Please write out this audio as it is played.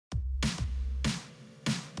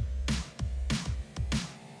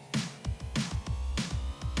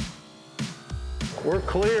we're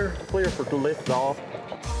clear for lift off.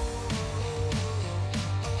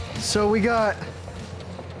 So we got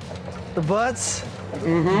the Butts,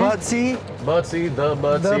 Buttsy, the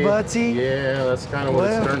Buttsy. The Buttsy. Yeah, that's kind of what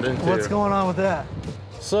it's turned into. What's going on with that?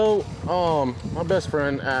 So, my best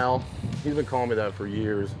friend Al, he's been calling me that for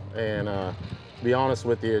years, and to be honest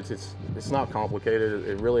with you, it's not complicated.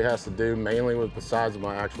 It really has to do mainly with the size of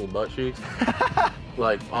my actual butt cheeks.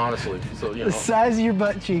 Like, honestly, so, you know. The size of your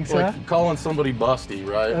butt cheeks, like huh? calling somebody busty,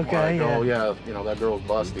 right? Okay, like, yeah. oh yeah, you know, that girl's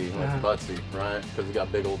busty, like Buttsy, right? Because he got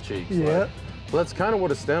big old cheeks. Yeah. Like, so that's kind of what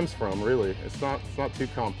it stems from, really. It's not too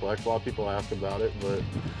complex. A lot of people ask about it, but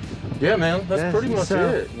yeah, man, that's pretty much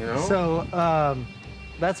it, you know? So,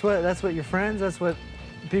 that's what your friends, that's what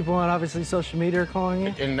people on obviously social media are calling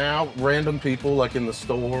you? And now random people like in the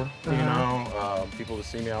store, you know, people that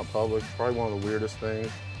see me out in public, it's probably one of the weirdest things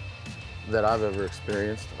that I've ever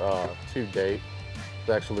experienced to date. It's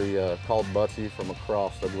actually called Buttsy from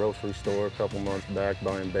across the grocery store a couple months back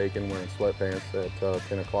buying bacon wearing sweatpants at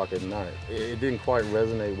 10 o'clock at night. It didn't quite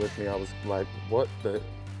resonate with me. I was like, what the?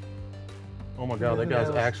 Oh my God, that guy's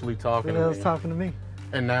actually talking to me. He was talking to me.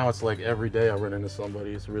 And now it's like every day I run into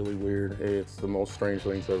somebody. It's really weird. It's the most strange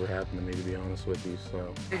thing that's ever happened to me, to be honest with you.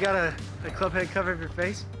 So. You got a club head cover of your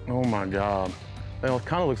face? Oh my God. Well, it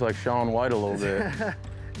kind of looks like Shaun White a little bit.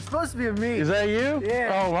 It's supposed to be a me. Is that you?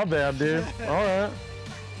 Yeah. Oh, my bad, dude. All right.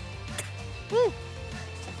 Woo.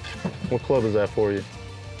 What club is that for you?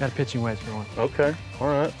 Got a pitching wedge for one. Okay, all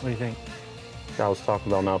right. What do you think? I was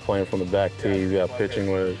talking about not playing from the back tee. He's got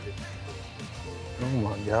pitching wedge. Oh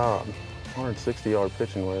my God. 160-yard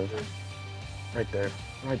pitching wedge. Right there,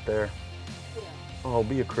 right there. Oh,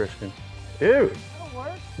 be a Christian. Dude,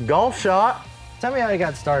 golf shot. Tell me how you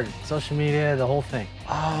got started. Social media, the whole thing.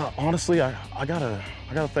 Honestly, I gotta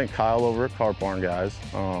thank Kyle over at Cart Barn Guys.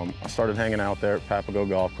 I started hanging out there at Papago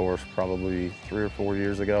Golf Course probably 3 or 4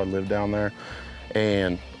 years ago. I lived down there,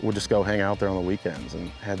 and we'd just go hang out there on the weekends and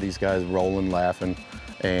had these guys rolling, laughing.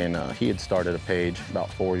 And he had started a page about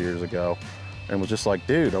 4 years ago, and was just like,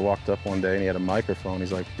 dude. I walked up one day and he had a microphone.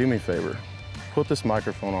 He's like, do me a favor, put this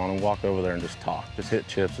microphone on and walk over there and just talk. Just hit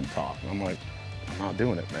chips and talk. And I'm like, I'm not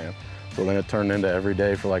doing it, man. So then it turned into every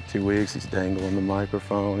day for like 2 weeks. He's dangling the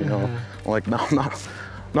microphone, you know. I'm like, no, I'm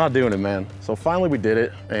not doing it, man. So finally we did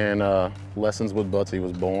it, and Lessons with Buttsy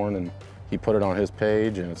was born, and he put it on his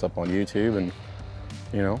page, and it's up on YouTube, and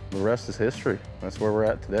you know, the rest is history. That's where we're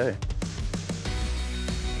at today.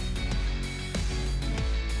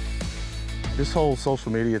 This whole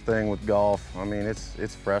social media thing with golf, I mean,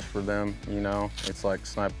 it's fresh for them, you know. It's like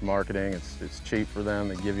sniper marketing. It's cheap for them.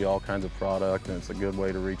 They give you all kinds of product, and it's a good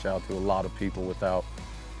way to reach out to a lot of people without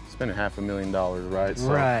spending $500,000, right?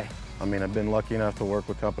 So, right. I mean, I've been lucky enough to work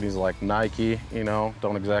with companies like Nike, you know.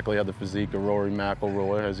 Don't exactly have the physique of Rory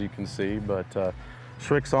McIlroy, as you can see, but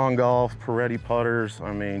Srixon Golf, Peretti putters,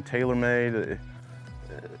 I mean, TaylorMade.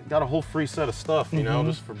 Got a whole free set of stuff, you know,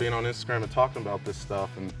 just for being on Instagram and talking about this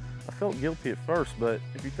stuff. And I felt guilty at first, but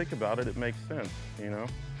if you think about it, it makes sense, you know?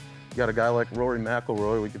 You got a guy like Rory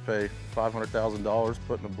McIlroy, we could pay $500,000,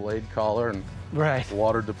 put in a blade collar and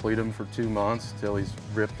water deplete him for 2 months till he's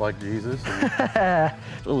ripped like Jesus.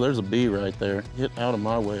 Oh, there's a bee right there. Get out of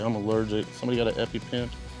my way, I'm allergic. Somebody got an EpiPen?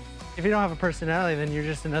 If you don't have a personality, then you're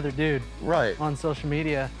just another dude. Right. On social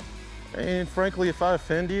media. And frankly, if I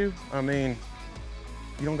offend you, I mean,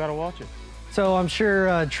 you don't gotta watch it. So I'm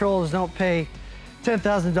sure trolls don't pay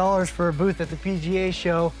 $10,000 for a booth at the PGA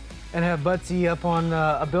show and have Buttsy up on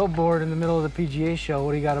a billboard in the middle of the PGA show.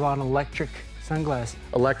 What do you got about an electric sunglasses?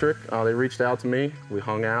 Electric, they reached out to me. We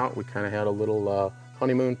hung out. We kind of had a little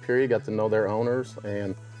honeymoon period, got to know their owners,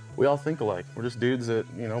 and we all think alike. We're just dudes that,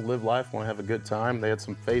 you know, live life, want to have a good time. They had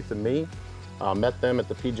some faith in me. Met them at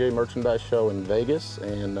the PGA Merchandise Show in Vegas,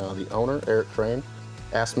 and the owner, Eric Crane,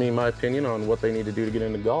 asked me my opinion on what they need to do to get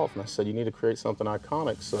into golf. And I said, you need to create something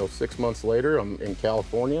iconic. So 6 months later, I'm in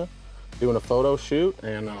California doing a photo shoot.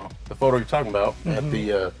 And the photo you're talking about at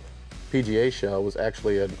the PGA show was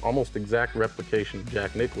actually an almost exact replication of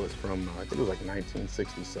Jack Nicklaus from, I think it was like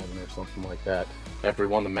 1967 or something like that. After he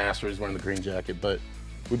won the Masters, wearing the green jacket. But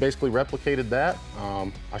we basically replicated that.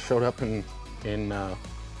 I showed up in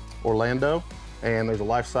Orlando, and there's a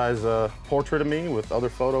life-size portrait of me with other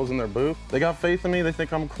photos in their booth. They got faith in me. They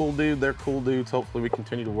think I'm a cool dude. They're cool dudes. Hopefully we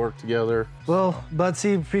continue to work together. Well,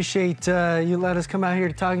 Buttsy, appreciate you let us come out here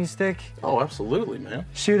to Talking Stick. Oh, absolutely, man.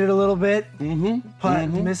 Shoot it a little bit.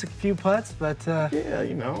 Miss a few putts, but yeah,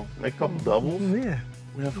 you know, make a couple doubles. Yeah.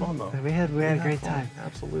 We had fun, though. We had a great time.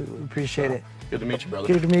 Absolutely. Appreciate it. Good to meet you, brother.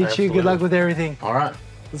 Good to meet you. Good luck with everything. All right.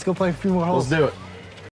 Let's go play a few more holes. Let's do it.